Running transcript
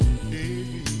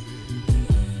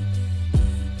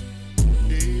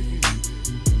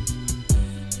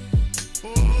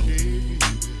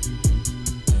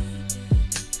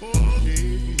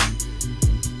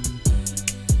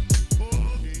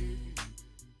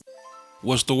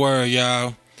What's the word,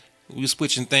 y'all? We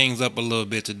switching things up a little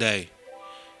bit today.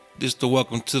 This is the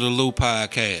Welcome to the Lou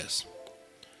podcast.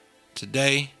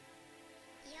 Today,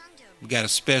 we got a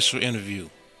special interview.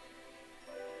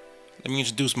 Let me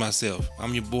introduce myself.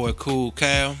 I'm your boy Cool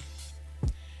Cal,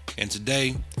 and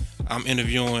today I'm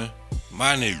interviewing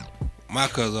my nigga, my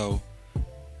cousin,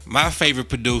 my favorite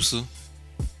producer,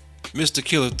 Mr.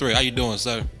 Killah 3. How you doing,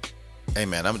 sir? Hey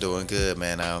man, I'm doing good,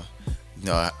 man.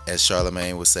 As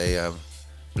Charlemagne would say, I'm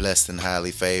blessed and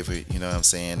highly favored. You know what I'm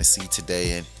saying? To see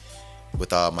today and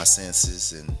with all my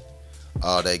senses and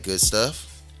all that good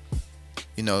stuff.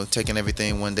 You know, taking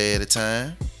everything one day at a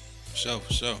time.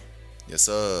 For sure. Yes,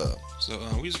 sir. So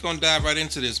we just gonna dive right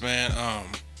into this, man.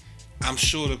 I'm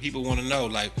sure that people want to know,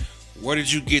 like, where did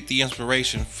you get the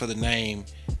inspiration for the name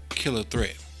Killah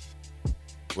Threat?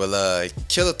 Well,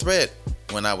 Killah Threat,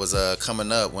 when I was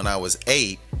coming up, when I was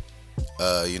 8,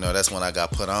 that's when I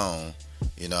got put on.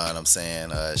 You know what I'm saying?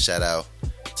 Shout out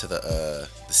to the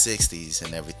 60s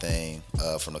and everything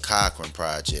from the Cochrane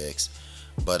projects.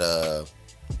 But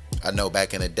I know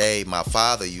back in the day, my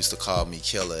father used to call me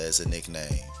Killah as a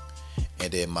nickname.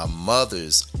 And then my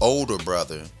mother's older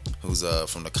brother, who's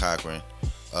from the Cochrane,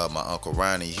 my Uncle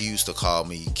Ronnie, he used to call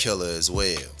me Killah as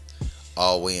well.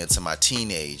 All the way into my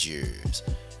teenage years.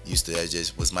 That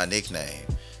just was my nickname.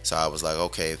 So I was like,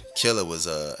 okay, Killah was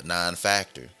a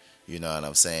non-factor. You know what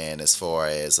I'm saying? As far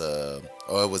as, or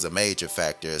it was a major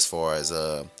factor as far as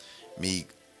me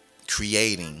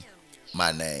creating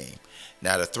my name.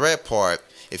 Now the threat part,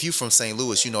 if you from St.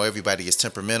 Louis, you know everybody is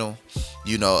temperamental.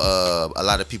 You know, a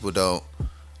lot of people don't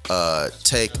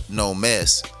take no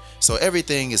mess. So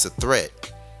everything is a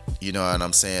threat. You know what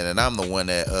I'm saying? And I'm the one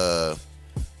that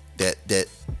that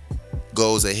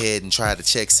goes ahead and try to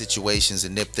check situations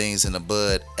and nip things in the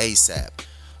bud ASAP.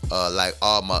 Like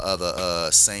all my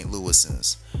other St.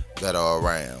 Louisans that are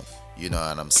around. You know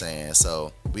what I'm saying?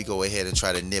 So we go ahead and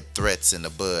try to nip threats in the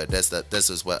bud. This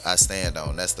is what I stand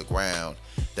on. That's the ground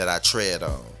that I tread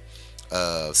on.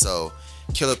 So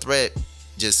Killah Threat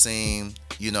just seemed,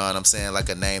 you know what I'm saying, like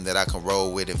a name that I can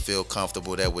roll with and feel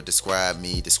comfortable, that would describe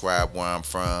me, describe where I'm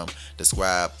from,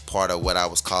 describe part of what I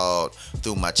was called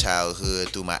through my childhood,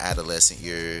 through my adolescent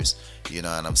years. You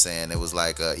know what I'm saying? It was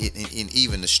like in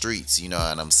even the streets, you know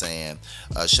what I'm saying?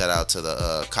 Shout out to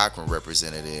the Cochrane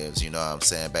representatives, you know what I'm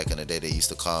saying? Back in the day, they used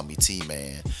to call me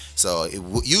T-Man. So it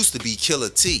used to be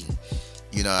Killah T,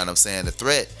 you know what I'm saying? The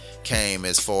threat came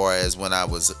as far as when I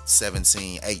was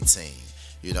 17, 18,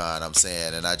 you know what I'm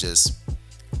saying? And I just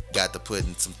got to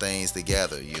putting some things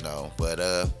together, you know? But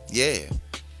yeah,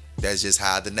 that's just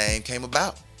how the name came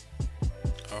about.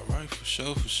 All right, for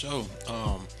sure.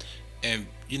 And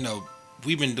you know,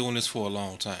 we've been doing this for a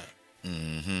long time.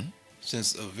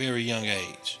 Since a very young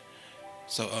age.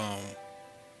 So,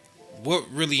 what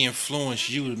really influenced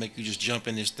you to make you just jump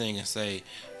in this thing and say,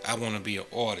 I want to be an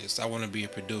artist, I want to be a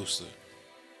producer?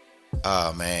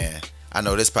 Oh man, I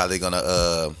know this probably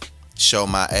gonna show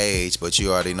my age, but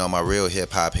you already know my real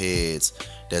hip hop heads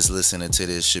that's listening to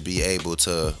this should be able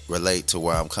to relate to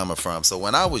where I'm coming from. So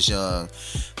when I was young,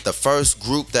 the first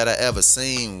group that I ever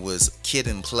seen was Kid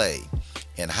and Play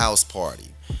and House Party.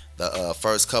 The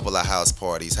first couple of house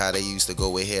parties, how they used to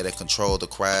go ahead and control the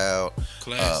crowd.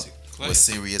 Classic. Was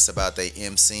serious about their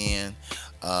MCing.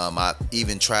 I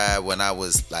even tried when I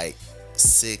was like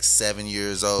 6, 7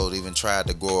 years old, even tried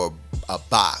to grow a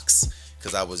box.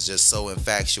 Cause I was just so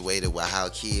infatuated with how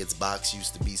kids' box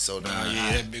used to be so damn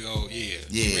high. That big old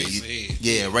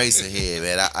Racer head,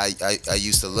 man. I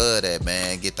used to love that,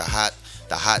 man. Get the hot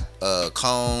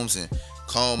combs and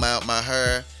comb out my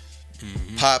hair,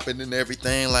 popping and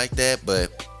everything like that.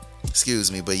 But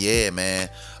yeah, man.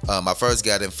 I first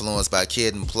got influenced by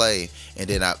Kid and Play, and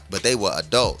then but they were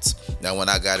adults. Now when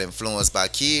I got influenced by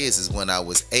kids is when I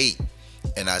was 8,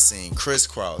 and I seen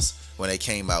Crisscross when they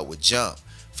came out with Jump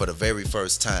for the very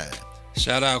first time.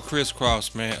 Shout out Chris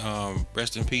Cross, man.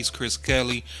 Rest in peace, Chris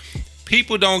Kelly.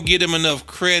 People don't give him enough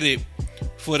credit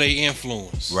for their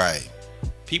influence. Right.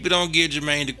 People don't give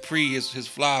Jermaine Dupri his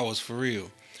flowers, for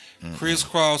real. Chris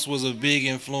Cross was a big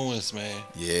influence, man.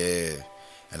 Yeah.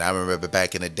 And I remember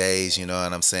back in the days, you know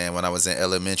what I'm saying, when I was in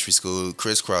elementary school,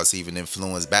 Crisscross even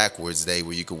influenced Backwards Day,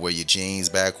 where you could wear your jeans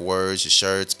backwards, your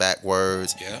shirts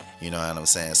backwards. Yeah. You know what I'm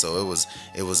saying? So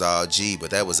it was all G,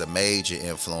 but that was a major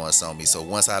influence on me. So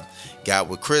once I got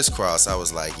with Crisscross, I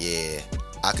was like, yeah,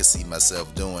 I could see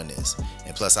myself doing this.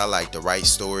 And plus, I like to write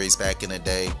stories back in the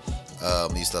day.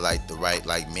 Used to like to write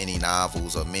like mini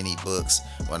novels or mini books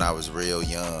when I was real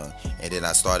young. And then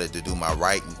I started to do my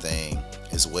writing thing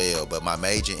as well. But my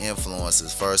major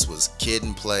influences first was Kid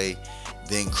and Play,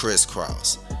 then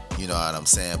Crisscross. You know what I'm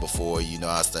saying? Before, you know,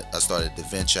 I started to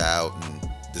venture out and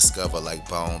discover like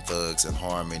Bone Thugs and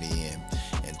Harmony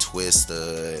and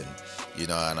Twista and, you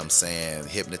know what I'm saying,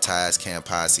 Hypnotized Camp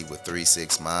Posse with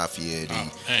 3-6 Mafia,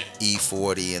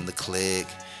 E40 and the Click,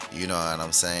 you know what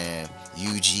I'm saying,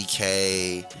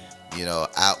 UGK, you know,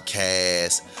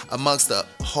 Outkast, amongst a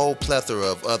whole plethora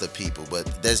of other people, but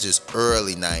that's just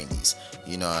early 90s,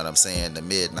 you know what I'm saying, the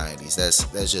mid 90s.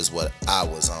 That's just what I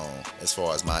was on as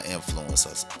far as my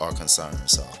influences are concerned.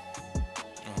 So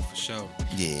for sure.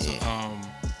 Yeah. So,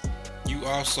 you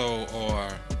also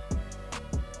are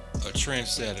a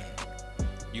trendsetter.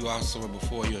 You also were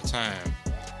before your time.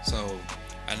 So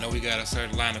I know we got a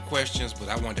certain line of questions, but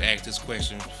I wanted to ask this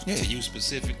question to you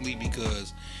specifically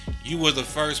because you were the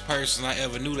first person I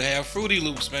ever knew to have Fruity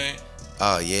Loops, man.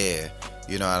 Oh yeah,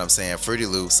 you know what I'm saying. Fruity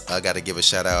Loops. I got to give a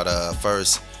shout out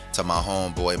first to my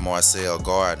homeboy Marcel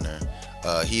Gardner.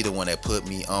 He the one that put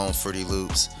me on Fruity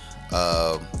Loops,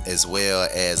 as well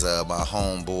as my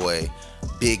homeboy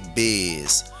Big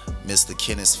Biz, Mr.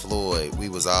 Kenneth Floyd. We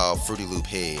was all Fruity Loop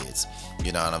heads.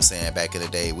 You know what I'm saying? Back in the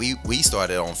day, we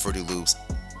started on Fruity Loops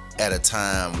at a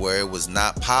time where it was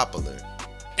not popular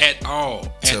at all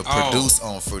to produce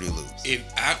on Fruity Loops. If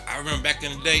I remember back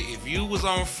in the day, if you was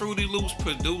on Fruity Loops,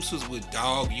 producers would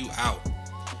dog you out.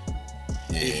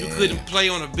 Yeah. If you couldn't play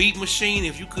on a beat machine,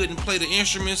 if you couldn't play the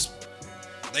instruments,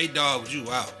 they dogged you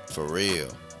out. For real.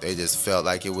 They just felt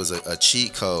like it was a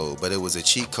cheat code, but it was a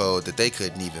cheat code that they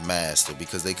couldn't even master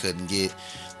because they couldn't get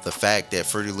the fact that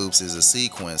Fruity Loops is a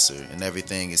sequencer and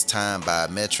everything is timed by a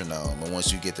metronome. And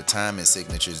once you get the timing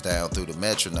signatures down through the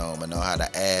metronome and know how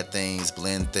to add things,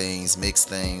 blend things, mix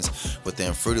things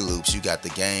within Fruity Loops, you got the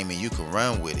game and you can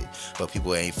run with it. But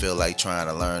people ain't feel like trying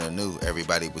to learn anew.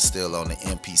 Everybody was still on the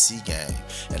MPC game.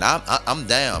 And I'm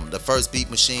down. The first beat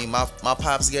machine my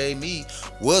pops gave me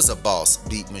was a Boss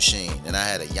beat machine. And I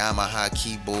had a Yamaha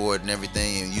keyboard and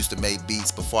everything and used to make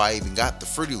beats before I even got the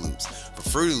Fruity Loops. But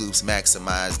Fruity Loops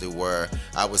maximized it where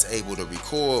I was able to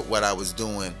record what I was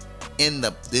doing in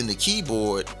the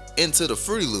keyboard into the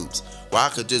Fruity Loops, where I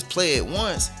could just play it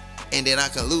once and then I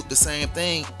can loop the same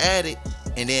thing, add it,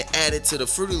 and then add it to the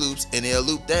Fruity Loops and they'll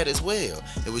loop that as well.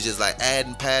 It was just like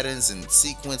adding patterns and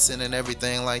sequencing and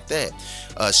everything like that.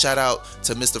 Shout out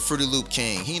to Mr. Fruity Loop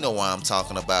King. He know why I'm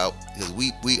talking about because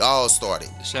we all started.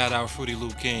 Shout out Fruity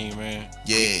Loop King, man.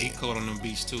 Yeah. He caught on them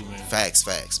beats too, man.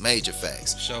 Facts. Major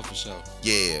facts. For sure.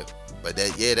 Yeah. But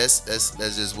that's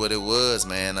just what it was,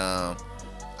 man.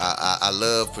 I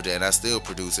love producing, and I still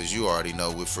produce, as you already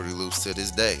know, with Fruity Loops to this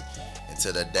day. And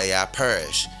to the day I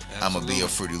perish, I'm gonna be a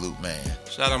Fruity Loop man.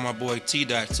 Shout out my boy T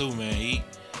Dot too, man.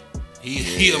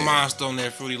 He a monster on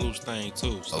that Fruity Loops thing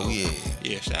too. So, oh yeah.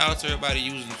 Yeah. Shout out to everybody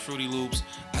using the Fruity Loops.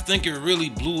 I think it really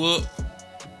blew up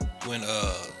when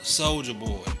Soulja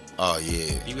Boy. Oh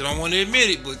yeah. People don't want to admit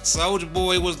it, but Soulja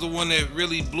Boy was the one that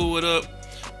really blew it up.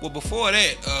 Well, before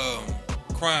that,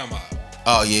 Crime Mob.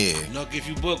 Oh yeah. Nuck If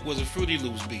You Buck was a Fruity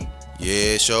Loops beat.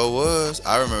 Yeah, sure was.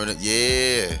 I remember that.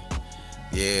 Yeah.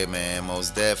 Yeah, man,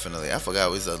 most definitely. I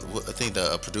forgot I think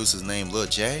the producer's name Lil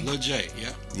J. Lil J,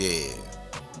 yeah. Yeah.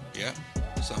 Yeah.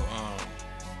 So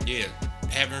yeah,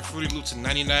 having Fruity Loops in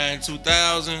 99,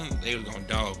 2000, they was gonna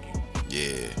dog you.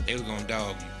 Yeah. They was gonna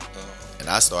dog you. And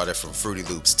I started from Fruity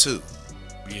Loops too.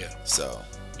 Yeah. So.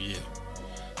 Yeah.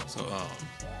 So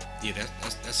yeah,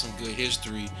 that's some good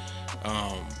history.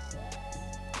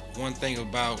 One thing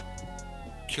about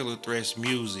Killah Threat's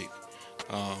music,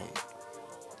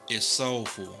 it's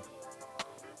soulful.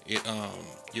 It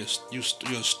you're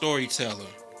a storyteller.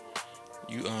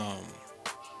 You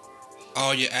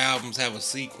all your albums have a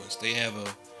sequence. They have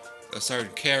a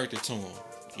certain character to them.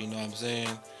 You know what I'm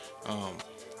saying?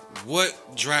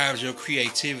 What drives your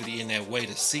creativity in that way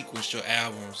to sequence your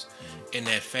albums in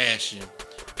that fashion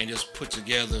and just put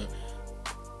together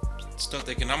stuff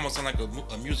that can almost sound like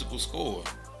a musical score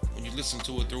when you listen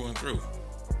to it through and through?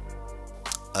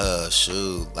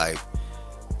 Shoot, like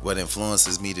what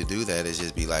influences me to do that is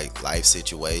just be like life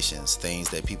situations, things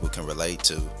that people can relate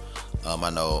to. I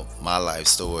know my life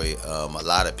story, a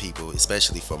lot of people,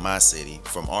 especially from our city,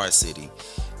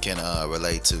 can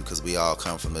relate to, because we all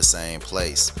come from the same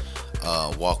place,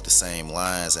 walk the same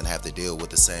lines, and have to deal with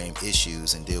the same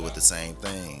issues and deal with the same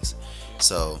things.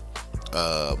 So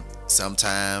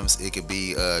sometimes it could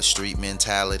be street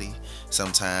mentality.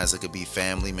 Sometimes it could be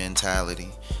family mentality.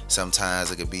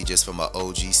 Sometimes it could be just from an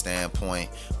OG standpoint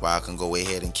where I can go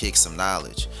ahead and kick some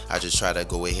knowledge. I just try to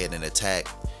go ahead and attack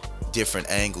different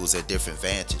angles at different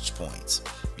vantage points.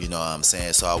 You know what I'm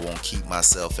saying? So I won't keep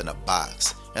myself in a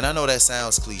box And I know that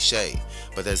sounds cliche,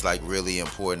 but that's like really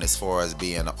important as far as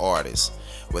being an artist.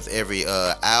 With every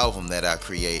album that I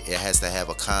create, it has to have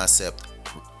a concept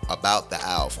about the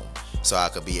album, so I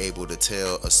could be able to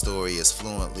tell a story as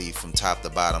fluently from top to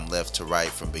bottom, left to right,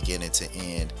 from beginning to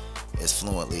end, as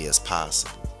fluently as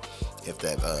possible, if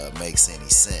that makes any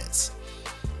sense.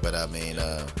 But I mean,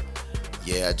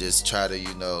 yeah, I just try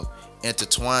to,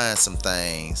 intertwine some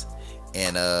things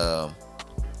and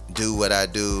do what I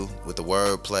do with the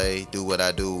wordplay, do what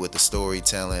I do with the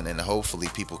storytelling, and hopefully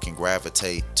people can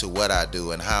gravitate to what I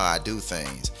do and how I do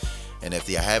things. And if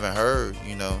you haven't heard,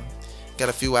 got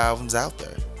a few albums out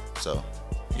there. So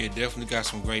yeah, definitely got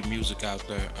some great music out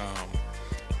there.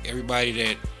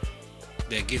 Everybody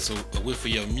that gets a whiff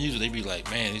of your music, they be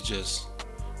like, man, it's just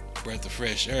a breath of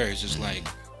fresh air. It's just like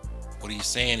what he's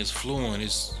saying is fluent.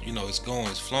 It's it's going,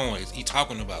 it's flowing. He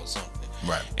talking about something.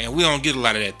 right. And we don't get a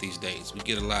lot of that these days. We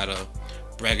get a lot of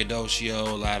braggadocio,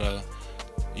 a lot of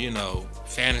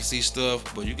fantasy stuff.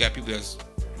 But you got people that's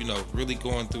really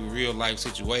going through real life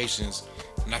situations,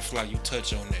 and I feel like you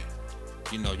touch on that.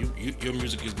 Your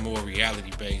music is more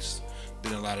reality based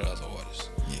than a lot of other artists.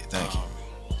 Yeah, thank you.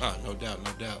 No doubt.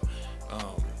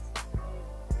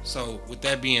 So with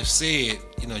that being said,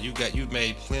 you've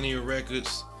made plenty of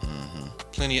records,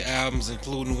 plenty of albums,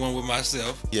 including one with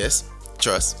myself. Yes,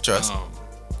 trust.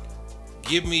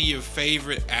 Give me your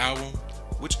favorite album.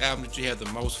 Which album did you have the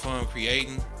most fun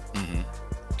creating?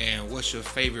 And what's your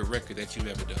favorite record that you've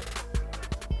ever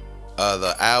done?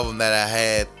 The album that I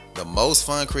had the most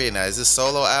fun creating. Now, is this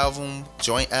solo album,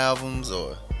 joint albums,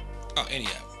 or? Oh, any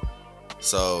album.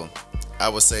 So, I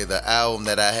would say the album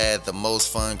that I had the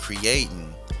most fun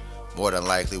creating, more than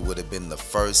likely, would have been the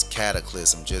first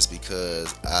Cataclysm, just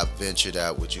because I ventured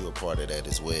out, which you were part of that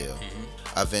as well.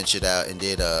 I ventured out and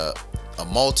did a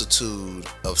multitude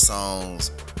of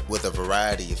songs with a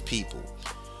variety of people.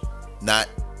 Not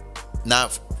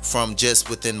from just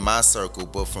within my circle,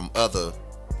 but from other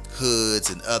hoods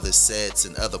and other sets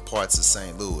and other parts of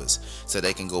St. Louis, so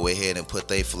they can go ahead and put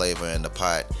their flavor in the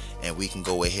pot, and we can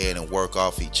go ahead and work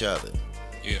off each other.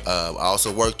 Yeah. I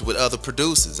also worked with other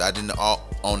producers. I didn't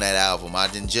on that album. I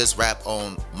didn't just rap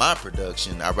on my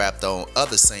production. I rapped on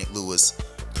other St. Louis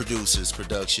producers'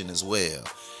 production as well.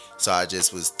 So I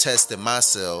just was testing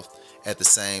myself at the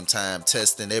same time,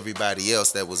 testing everybody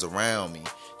else that was around me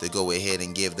to go ahead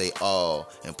and give they all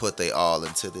and put they all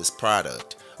into this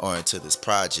product or into this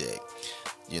project.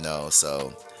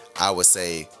 So I would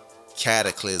say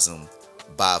Cataclysm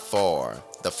by far.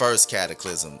 The first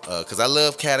Cataclysm, because I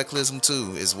love Cataclysm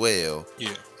too as well.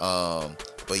 Yeah.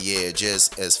 But yeah,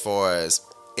 just as far as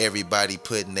everybody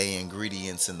putting their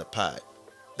ingredients in the pot,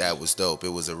 that was dope. It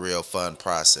was a real fun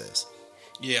process.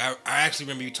 Yeah, I actually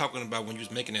remember you talking about when you was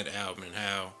making that album and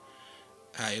how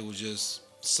it was just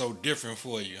so different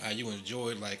for you. How you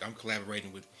enjoyed, like, I'm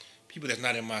collaborating with people that's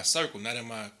not in my circle, not in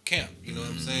my camp. You know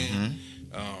what I'm saying?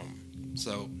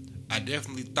 So I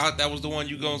definitely thought that was the one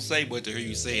you gonna say, but to hear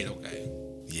you say it, okay.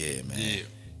 Yeah, man. Yeah.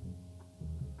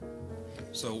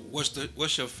 So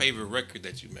what's your favorite record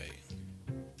that you made?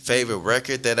 Favorite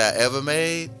record that I ever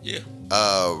made? Yeah.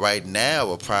 Right now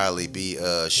will probably be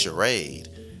Charade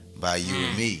by You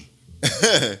and Me.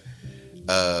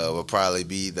 Will probably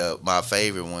be my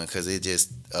favorite one, because it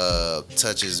just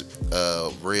touches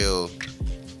real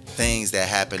things that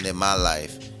happened in my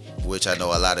life, which I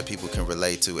know a lot of people can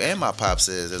relate to. And my pop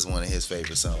says that's one of his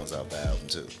favorite songs off the album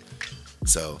too.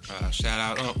 So shout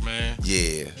out Unc, man.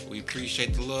 Yeah, we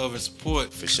appreciate the love and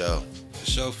support. For sure.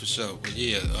 But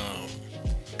yeah,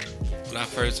 when I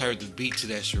first heard the beat to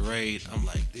that Charade, I'm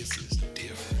like, this is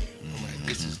different.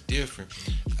 This is different.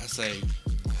 I say,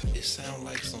 it sounds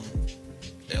like some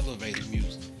elevator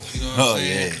music. You know what I'm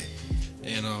saying?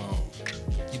 Yeah. And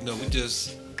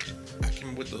I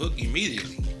came with the hook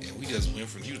immediately, and we just went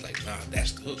from, you was like, nah,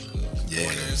 that's the hook. Go in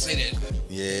there and say that.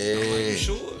 Yeah. I'm like, you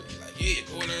sure? Yeah,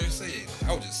 go in there and say it.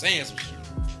 I was just saying some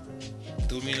shit.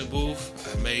 Threw me in the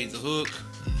booth. I made the hook.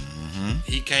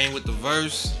 He came with the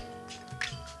verse.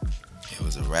 It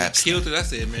was a rap. He killed it. I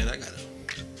said, man, I gotta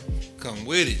come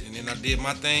with it. And then I did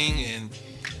my thing, and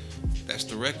that's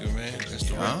the record, man. That's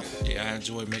the record. Yeah, I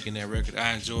enjoyed making that record.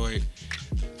 I enjoyed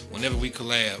whenever we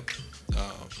collab.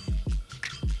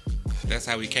 That's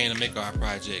how we came to make our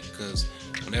project. Because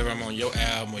whenever I'm on your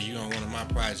album or you on one of my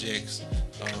projects,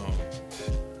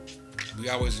 we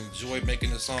always enjoy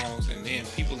making the songs, and then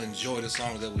people enjoy the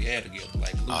songs that we had together,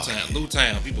 like Lou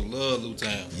Town. People love Lou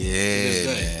Town. Yeah,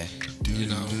 man.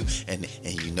 And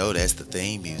that's the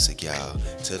theme music, y'all,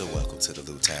 to the Welcome to the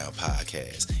Lou Town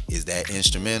podcast. Is that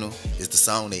instrumental? Is the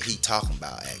song that he talking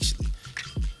about, actually.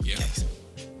 Yeah.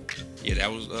 Yeah,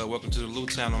 that was Welcome to the Lou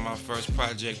Town on my first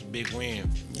project, Big Win.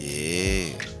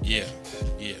 Yeah. Yeah,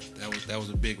 yeah, that was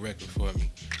a big record for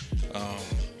me. Um,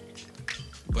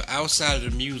 but outside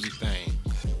of the music thing,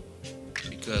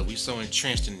 because we so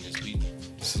entrenched in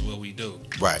this is what we do.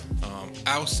 Right.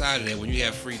 Outside of that, when you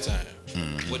have free time,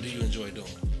 Mm-hmm. what do you enjoy doing?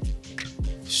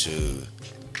 Shoot.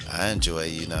 I enjoy,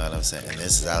 you know what I'm saying? And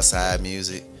this is outside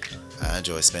music. I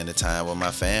enjoy spending time with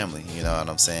my family, you know what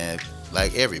I'm saying?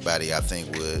 Like everybody I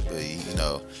think would, but you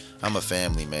know, I'm a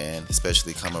family man,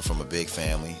 especially coming from a big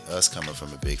family, us coming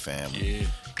from a big family. Yeah.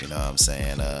 You know what I'm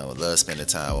saying? Love spending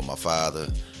time with my father.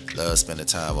 Love spending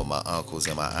time with my uncles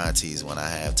and my aunties when I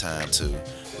have time to.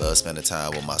 Love spending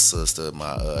time with my sister,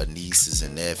 my nieces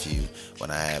and nephew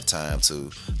when I have time to.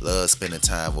 Love spending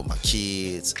time with my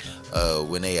kids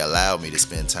when they allow me to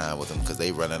spend time with them, because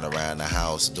they running around the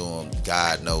house doing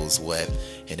God knows what,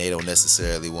 and they don't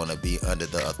necessarily want to be under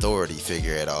the authority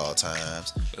figure at all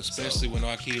times. Especially when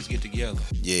our kids get together.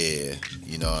 Yeah,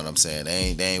 you know what I'm saying?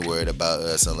 They ain't worried about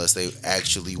us unless they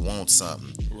actually want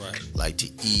something. Right. Like to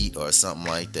eat or something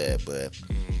like that. But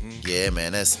yeah,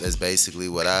 man, that's basically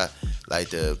what I like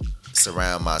to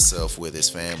surround myself with, is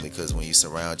family. Because when you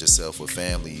surround yourself with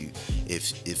family, it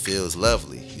feels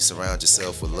lovely. You surround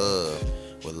yourself with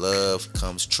love. With love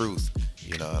comes truth.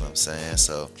 You know what I'm saying?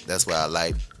 So that's what I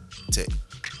like to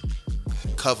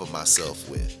cover myself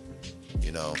with,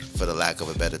 you know, for the lack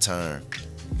of a better term.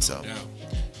 So Yeah.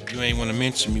 You ain't want to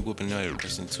mention me whooping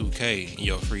us in 2K in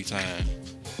your free time.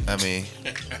 I mean,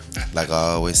 like I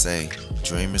always say,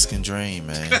 dreamers can dream,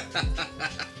 man.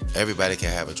 Everybody can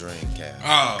have a dream, Cal.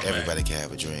 Oh, man. Everybody can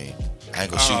have a dream. I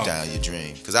ain't gonna shoot down your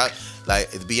dream, cause I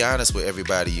like to be honest with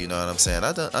everybody. You know what I'm saying?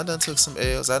 I done took some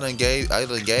L's. I done gave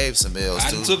some L's I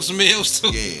too. took some meals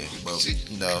too. Yeah, but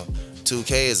you know,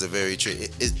 2K is a very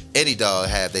any dog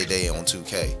have their day on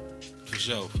 2K. For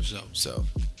sure. So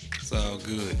It's all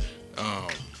good.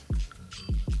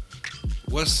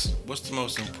 What's the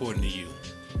most important to you?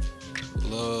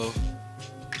 Love,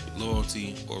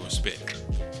 loyalty, or respect?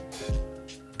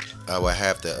 I would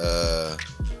have to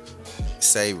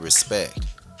say respect.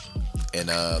 And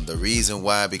the reason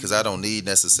why, because I don't need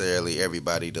necessarily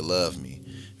everybody to love me,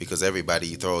 because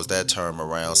everybody throws that term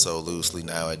around so loosely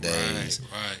nowadays.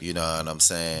 Right. You know what I'm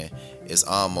saying? It's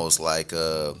almost like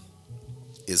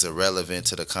it's irrelevant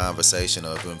to the conversation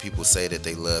of when people say that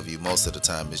they love you. Most of the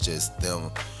time it's just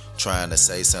them trying to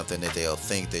say something that they'll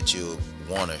think that you'll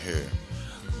want to hear.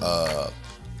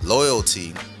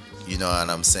 Loyalty, you know what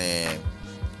I'm saying,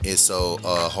 it's so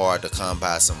hard to come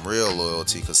by some real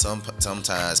loyalty, because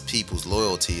sometimes people's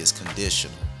loyalty is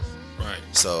conditional. Right.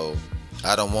 So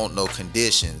I don't want no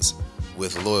conditions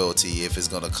with loyalty if it's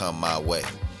gonna come my way,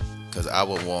 because I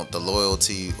would want the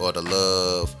loyalty or the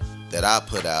love that I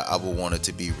put out, I would want it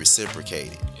to be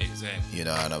reciprocated. Exactly. You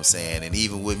know what I'm saying? And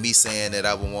even with me saying that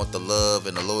I would want the love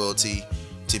and the loyalty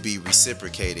to be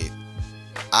reciprocated,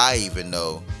 I even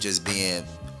know, just being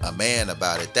a man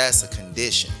about it, that's a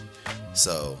condition.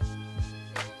 So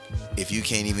if you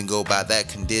can't even go by that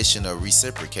condition or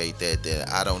reciprocate that, then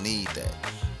I don't need that.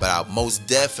 But I most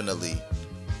definitely,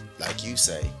 like you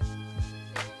say,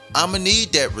 I'ma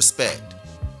need that respect.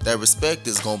 That respect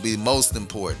is gonna be most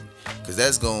important, because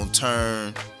that's gonna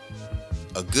turn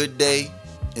a good day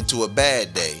into a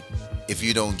bad day if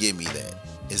you don't give me that.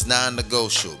 It's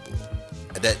non-negotiable.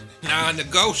 That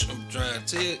Non-negotiable. I'm trying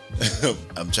to tell you.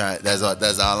 I'm trying. That's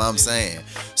all I'm saying.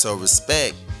 So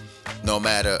respect, no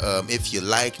matter if you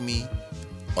like me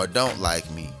or don't like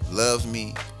me, love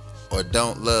me or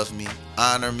don't love me,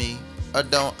 honor me or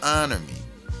don't honor me,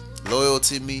 loyal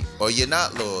to me or you're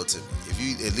not loyal to me. If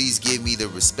you at least give me the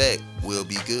respect, we'll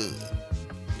be good.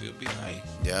 We'll be right.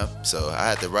 Yeah. So I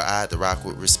had to rock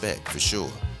with respect for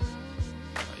sure.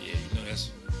 Yeah, you know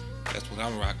that's what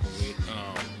I'm rocking with.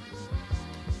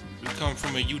 We come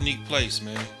from a unique place,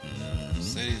 man.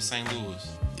 City of St.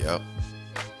 Louis. Yep.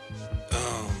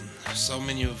 So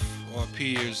many of our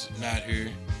peers not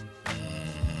here.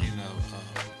 You know,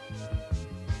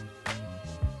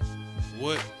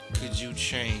 what could you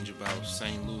change about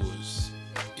St. Louis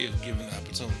if given the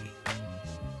opportunity?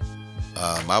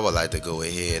 I would like to go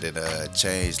ahead and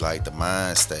change like the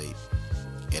mind state.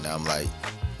 And I'm like,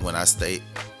 when I state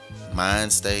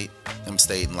mind state, I'm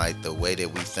stating like the way that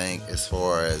we think as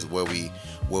far as where we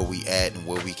at and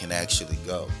where we can actually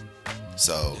go.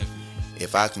 So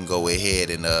if I can go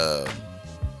ahead and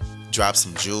drop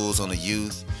some jewels on the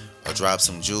youth, or drop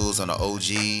some jewels on the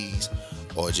OGs,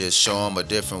 or just show them a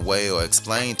different way or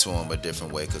explain to them a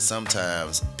different way, because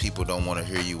sometimes people don't want to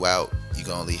hear you out. You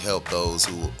can only help those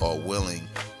who are willing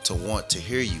to want to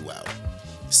hear you out.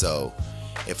 So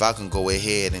if I can go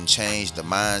ahead and change the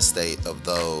mind state of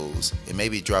those, and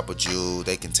maybe drop a jewel,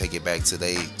 they can take it back to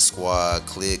their squad,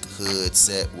 clique, hood,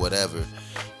 set, whatever,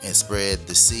 and spread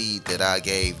the seed that I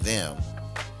gave them,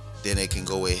 then it can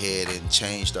go ahead and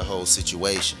change the whole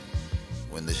situation.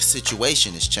 When the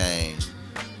situation is changed,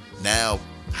 now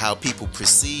how people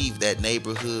perceive that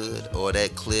neighborhood or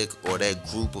that clique or that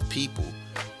group of people,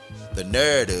 the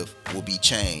narrative will be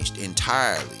changed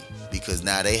entirely, because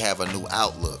now they have a new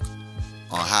outlook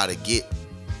on how to get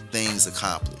things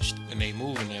accomplished. And they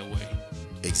moving that way.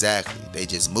 Exactly. They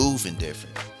just moving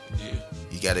different. Yeah.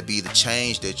 You got to be the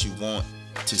change that you want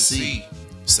to see.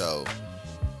 So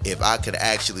if I could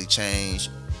actually change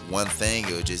one thing,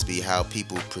 it would just be how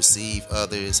people perceive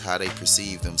others, how they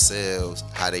perceive themselves,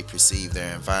 how they perceive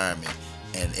their environment.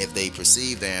 And if they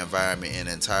perceive their environment in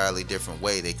an entirely different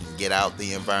way, they can get out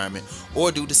the environment or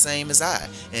do the same as I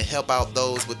and help out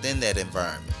those within that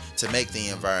environment to make the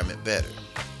environment better.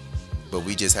 But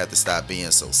we just have to stop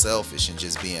being so selfish and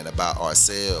just being about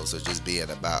ourselves or just being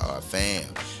about our fam.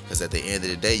 Because at the end of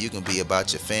the day, you can be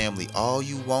about your family all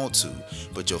you want to,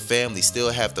 but your family still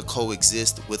have to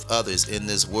coexist with others in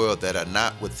this world that are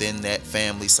not within that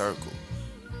family circle.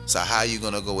 So how are you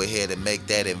going to go ahead and make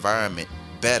that environment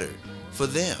better for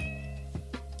them?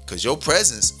 Because your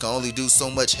presence can only do so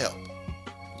much help.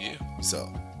 Yeah. So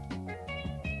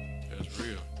that's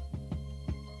real.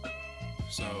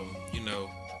 So,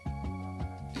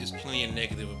 there's plenty of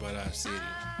negative about our city.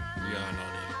 We all know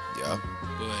that. yeah.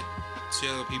 But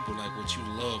tell people like what you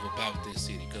love about this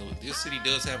city, because this city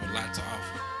does have a lot to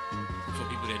offer for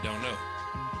people that don't know.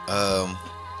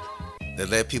 To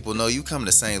let people know you come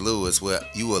to St. Louis, what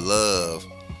you will love,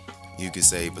 you could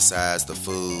say, besides the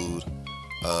food,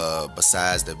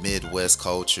 besides the Midwest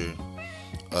culture,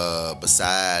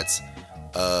 besides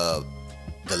the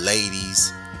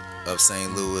ladies of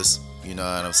St. Louis. You know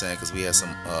what I'm saying? Because we have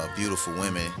some beautiful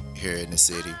women here in the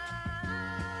city.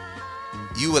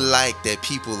 You would like that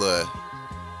people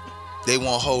they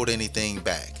won't hold anything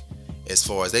back. As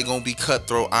far as they gonna be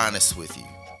cutthroat honest with you.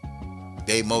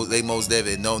 They most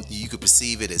definitely know. You could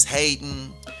perceive it as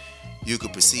hating. You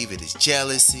could perceive it as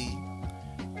jealousy.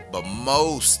 But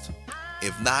most,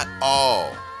 if not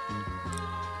all,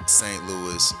 St.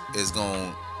 Louis is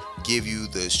gonna give you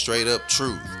the straight up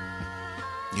truth.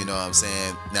 You know what I'm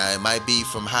saying? Now, it might be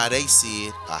from how they see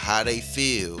it or how they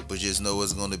feel, but just know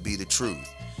it's going to be the truth.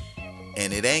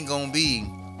 And it ain't going to be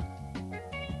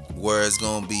where it's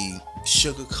going to be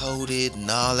sugar-coated and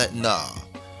all that. Nah,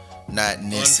 not in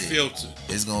this city. Unfiltered.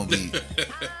 It's going to be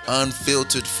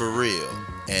unfiltered for real.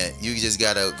 And you just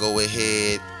got to go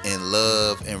ahead and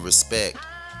love and respect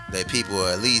that people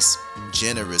are at least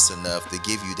generous enough to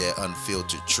give you that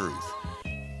unfiltered truth.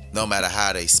 No matter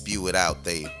how they spew it out,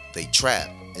 they trap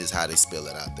is how they spill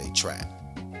it out. They trap.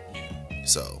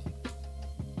 So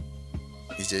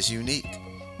it's just unique.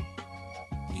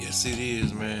 Yes, it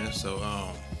is, man. So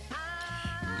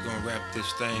we're gonna wrap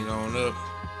this thing on up.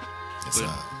 Yes,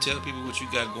 but tell people what you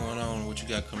got going on, what you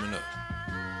got coming up.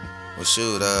 Well,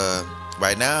 shoot.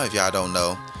 Right now, if y'all don't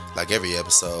know, like every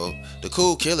episode, the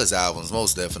Cool Killah's album is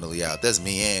most definitely out. That's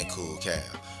me and Cool Cal.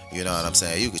 You know what I'm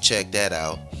saying? You can check that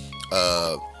out.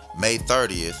 May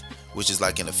 30th, which is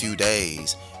like in a few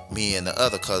days, me and the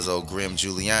other cuzzo, Grim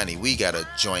Giuliani, we got a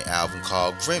joint album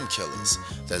called Grim Killers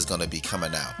that's going to be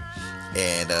coming out.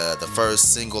 And the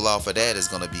first single off of that is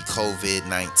going to be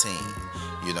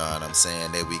COVID-19. You know what I'm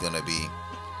saying? That we're going to be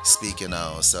speaking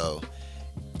on. So,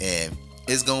 and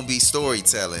it's going to be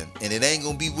storytelling. And it ain't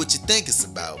going to be what you think it's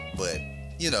about. But,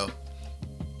 you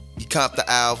cop the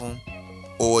album,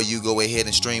 or you go ahead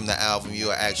and stream the album,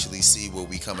 you'll actually see where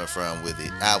we coming from with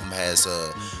it. Album has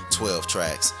 12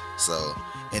 tracks. So,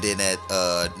 and then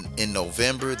in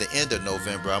November, the end of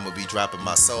November, I'm gonna be dropping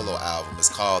my solo album. It's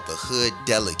called The Hood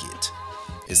Delegate.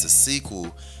 It's a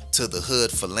sequel to The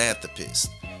Hood Philanthropist.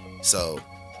 So,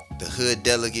 The Hood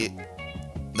Delegate,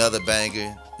 another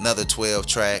banger, another 12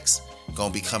 tracks,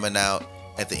 gonna be coming out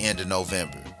at the end of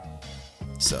November.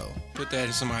 So put that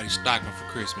in somebody's stocking for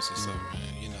Christmas or something, man.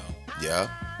 Yeah.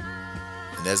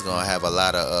 And that's gonna have a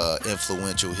lot of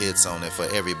influential hits on it for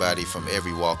everybody from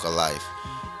every walk of life.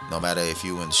 No matter if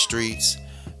you in the streets,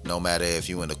 no matter if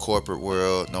you in the corporate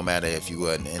world, no matter if you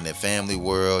in the family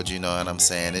world, you know what I'm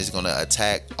saying? It's gonna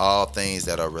attack all things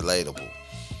that are relatable.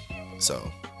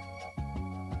 So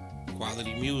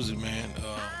quality music, man.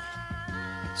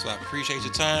 So I appreciate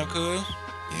your time, cuz.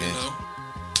 Yeah.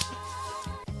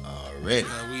 Already.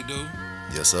 How we do.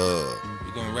 Yes, sir.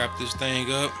 We're gonna wrap this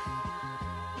thing up.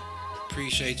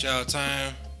 Appreciate y'all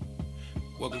time.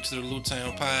 Welcome to the Lou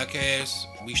Town Podcast.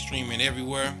 We streaming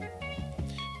everywhere.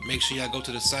 Make sure y'all go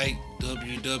to the site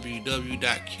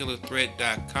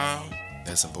www.killahthreat.com.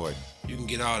 That's important. You can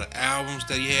get all the albums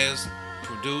that he has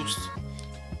produced.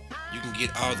 You can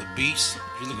get all the beats. If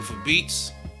you're looking for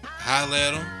beats, holla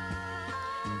at him.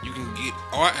 You can get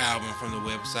our album from the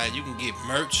website. You can get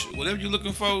merch. Whatever you're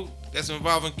looking for that's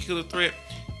involving Killah Threat,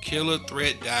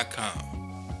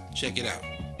 killahthreat.com. Check it out.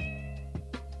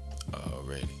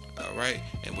 Already. All right.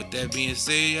 And with that being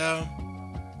said, y'all,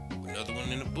 another one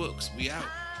in the books. We out.